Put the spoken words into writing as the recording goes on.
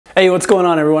Hey, what's going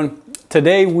on, everyone?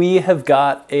 Today we have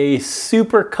got a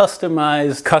super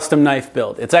customized custom knife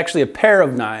build. It's actually a pair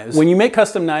of knives. When you make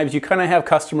custom knives, you kind of have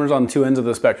customers on two ends of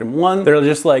the spectrum. One, they're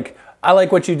just like, I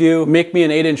like what you do, make me an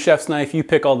 8-inch chef's knife, you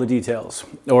pick all the details.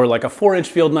 Or like a 4-inch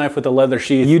field knife with a leather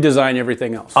sheath, you design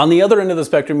everything else. On the other end of the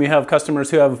spectrum, you have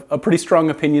customers who have a pretty strong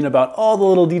opinion about all the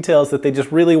little details that they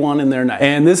just really want in their knife.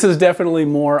 And this is definitely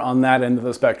more on that end of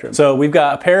the spectrum. So we've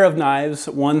got a pair of knives,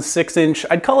 one 6-inch,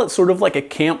 I'd call it sort of like a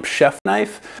camp chef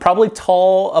knife, probably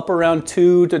tall, up around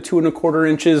 2 to 2¼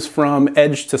 inches from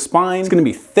edge to spine. It's gonna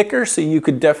be thicker, so you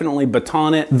could definitely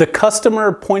baton it. The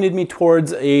customer pointed me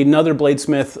towards another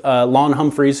bladesmith, Lon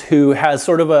Humphries, who has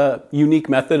sort of a unique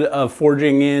method of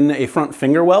forging in a front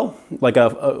finger well, like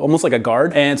almost like a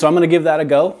guard. And so I'm gonna give that a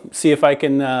go, see if I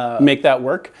can make that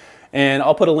work. And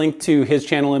I'll put a link to his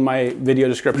channel in my video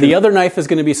description. The other knife is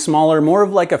gonna be smaller, more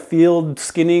of like a field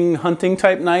skinning, hunting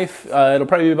type knife. It'll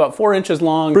probably be about 4 inches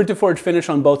long, brute to forge finish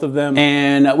on both of them.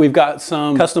 And we've got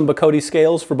some custom bocote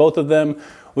scales for both of them.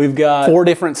 We've got 4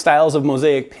 different styles of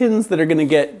mosaic pins that are gonna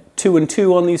get 2 and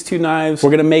 2 on these two knives.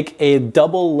 We're gonna make a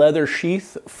double leather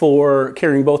sheath for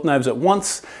carrying both knives at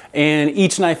once, and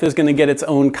each knife is gonna get its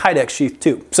own kydex sheath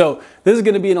too. So this is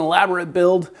gonna be an elaborate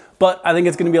build, but I think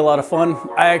it's gonna be a lot of fun.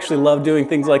 I actually love doing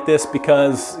things like this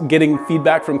because getting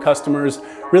feedback from customers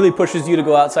really pushes you to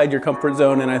go outside your comfort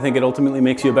zone, and I think it ultimately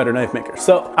makes you a better knife maker.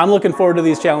 So I'm looking forward to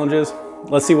these challenges.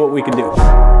 Let's see what we can do.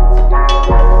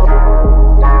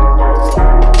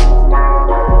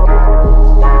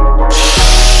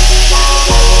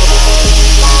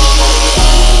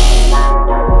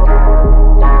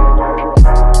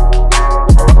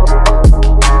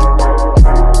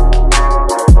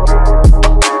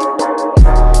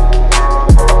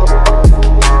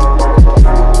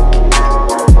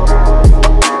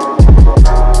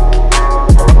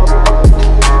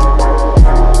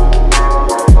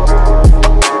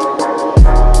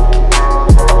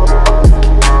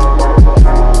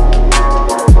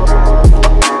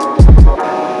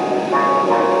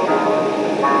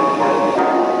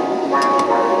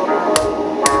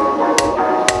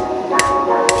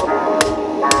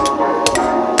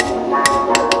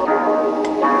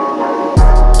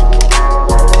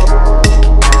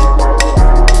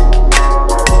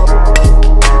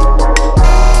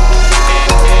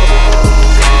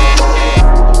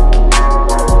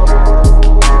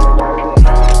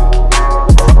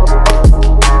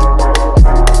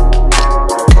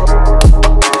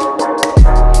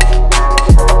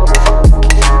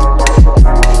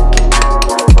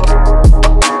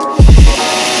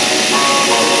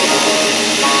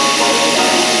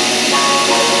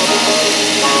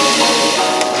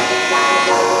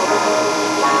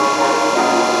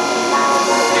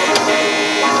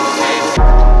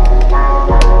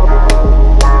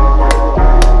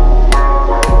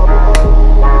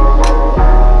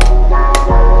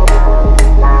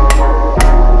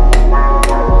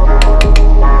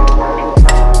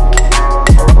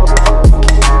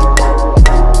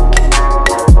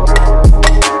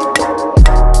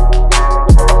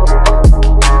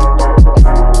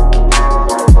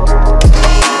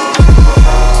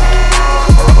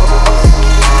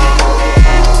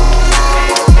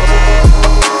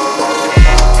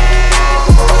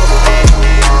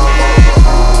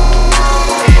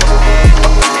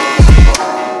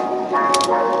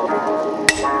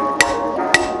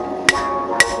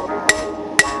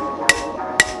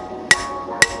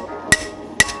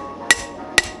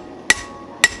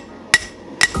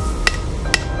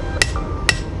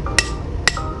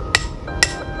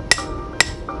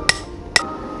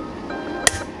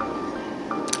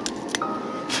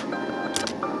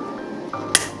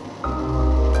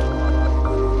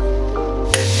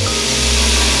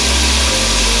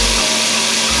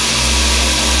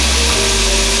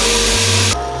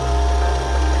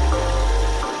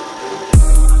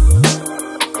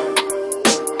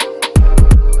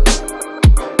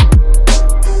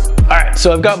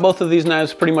 So I've got both of these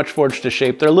knives pretty much forged to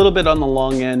shape. They're a little bit on the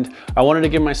long end. I wanted to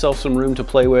give myself some room to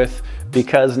play with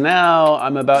because now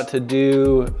I'm about to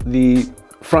do the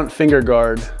front finger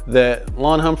guard that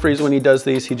Lon Humphries, when he does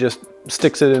these, he just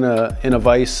sticks it in a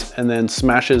vise and then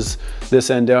smashes this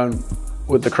end down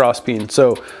with the cross peen.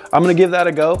 So I'm gonna give that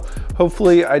a go.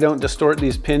 Hopefully I don't distort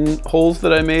these pin holes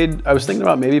that I made. I was thinking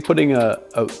about maybe putting a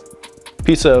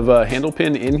piece of handle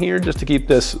pin in here just to keep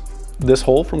this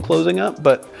hole from closing up,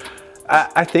 but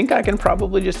I think I can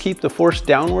probably just keep the force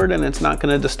downward and it's not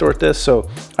gonna distort this. So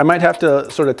I might have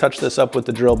to sort of touch this up with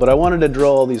the drill, but I wanted to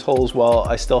drill all these holes while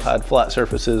I still had flat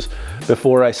surfaces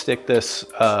before I stick this,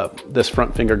 this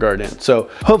front finger guard in. So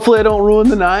hopefully I don't ruin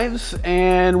the knives,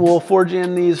 and we'll forge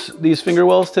in these finger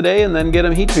wells today and then get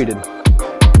them heat treated.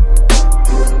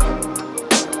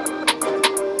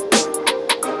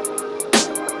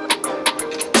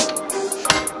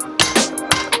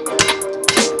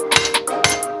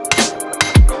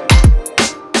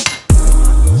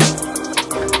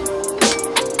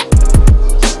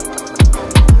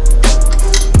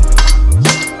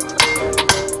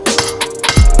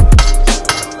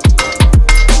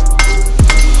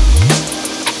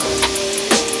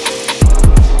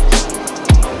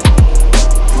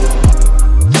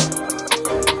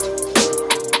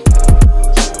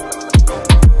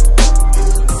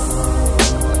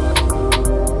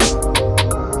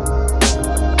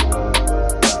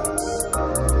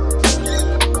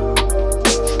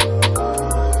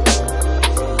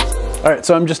 All right,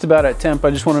 so I'm just about at temp. I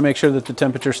just want to make sure that the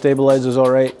temperature stabilizes all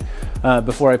right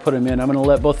before I put them in. I'm going to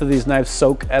let both of these knives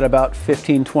soak at about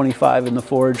 1525 in the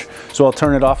forge. So I'll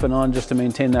turn it off and on just to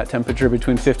maintain that temperature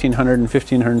between 1500 and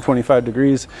 1525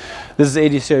 degrees. This is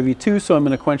ADCIV2, so I'm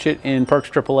going to quench it in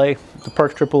Parks AAA. The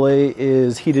Parks AAA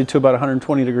is heated to about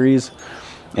 120 degrees.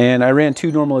 And I ran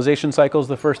 2 normalization cycles,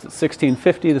 the first at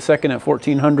 1650, the second at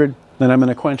 1400. Then I'm going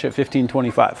to quench at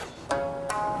 1525.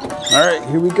 All right,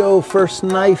 here we go, first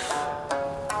knife.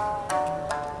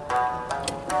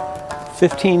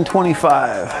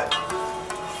 1525.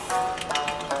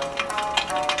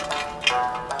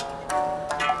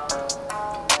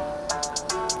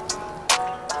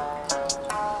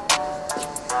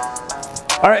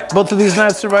 All right, both of these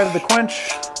knives survived the quench.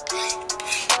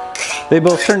 They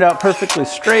both turned out perfectly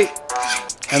straight,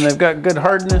 and they've got good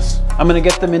hardness. I'm gonna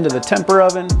get them into the temper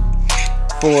oven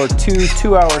for 2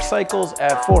 2-hour cycles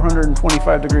at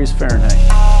 425 degrees Fahrenheit.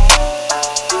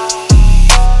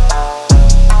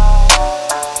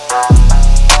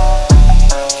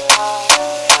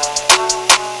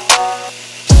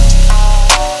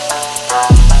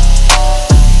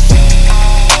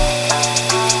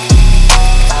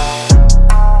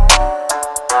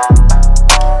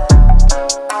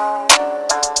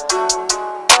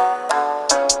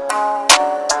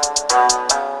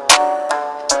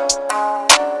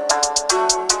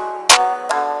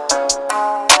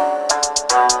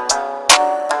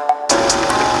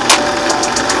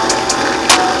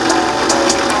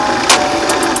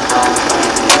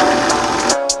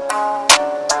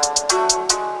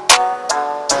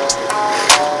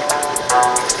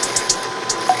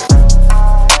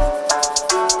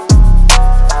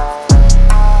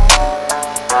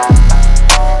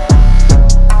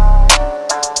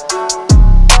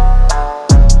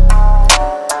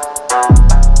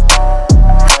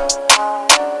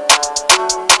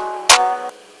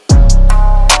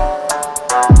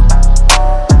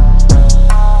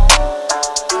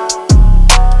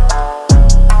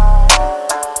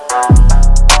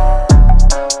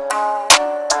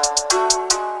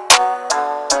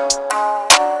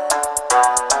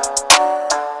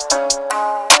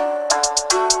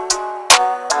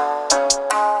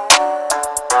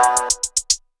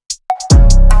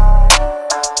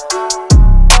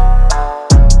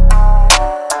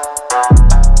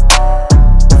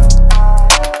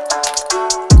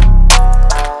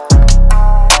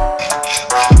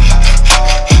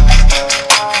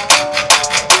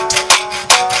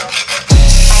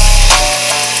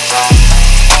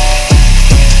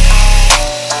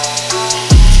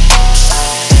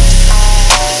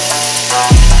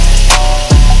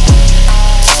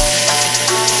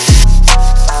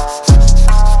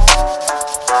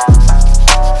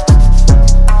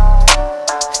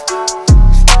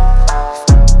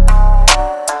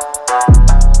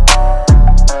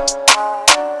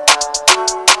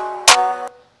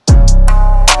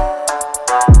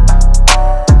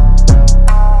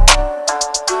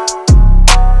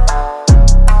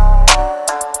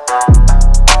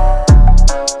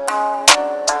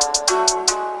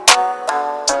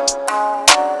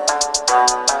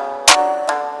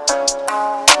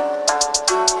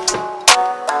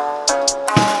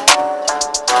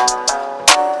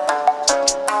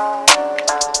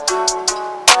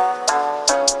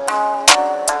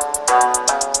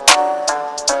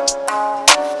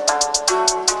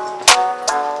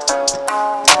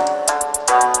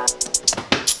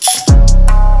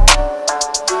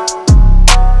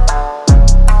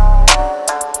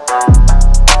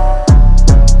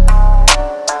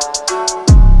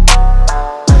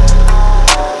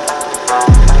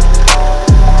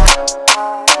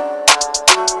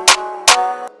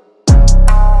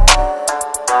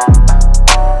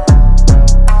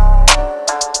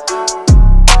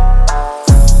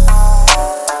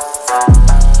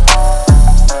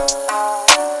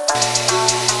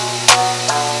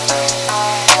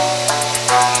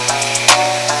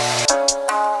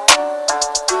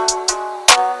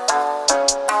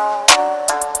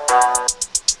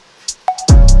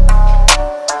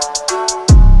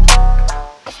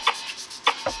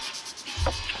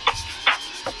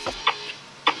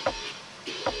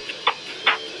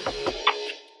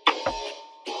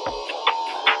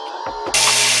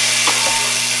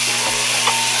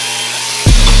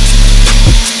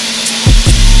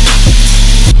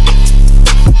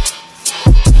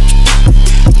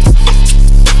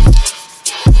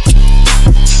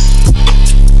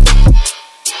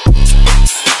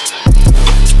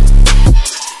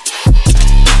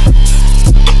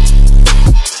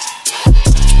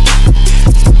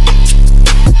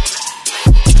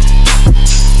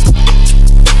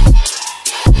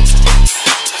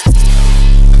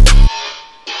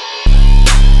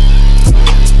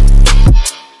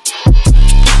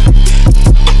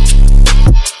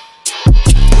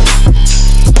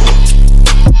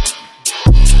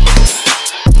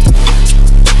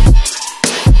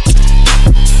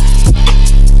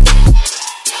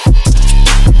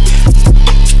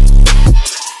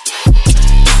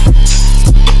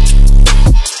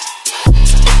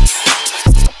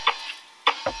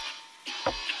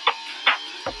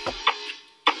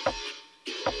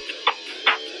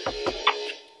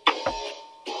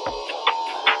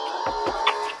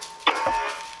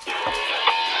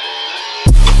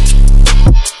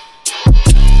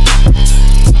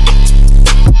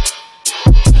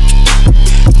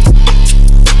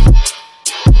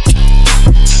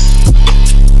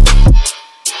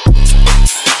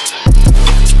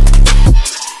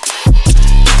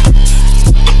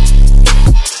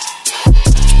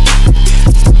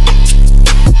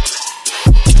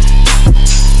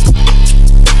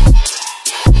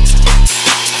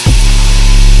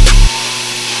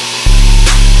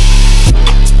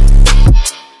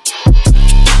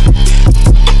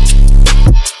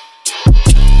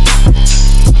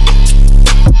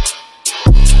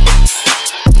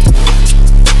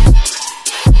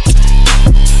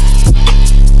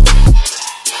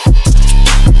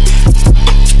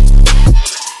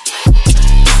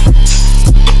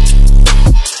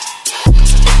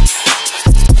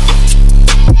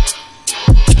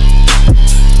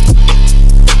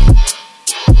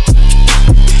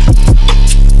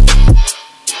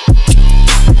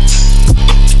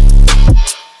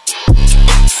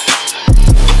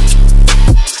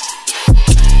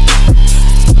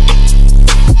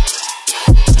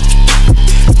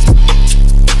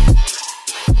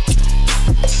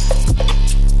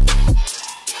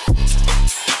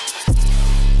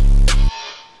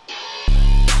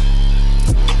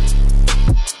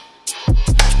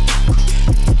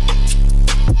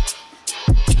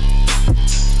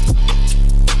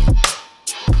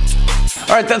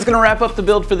 All right, that's gonna wrap up the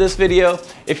build for this video.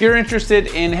 If you're interested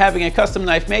in having a custom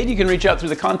knife made, you can reach out through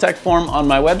the contact form on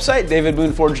my website,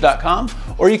 davidbooneforge.com,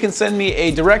 or you can send me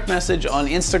a direct message on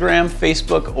Instagram,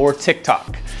 Facebook, or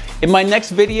TikTok. In my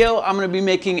next video, I'm gonna be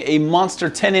making a monster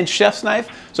 10-inch chef's knife,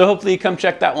 so hopefully you come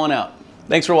check that one out.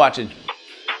 Thanks for watching.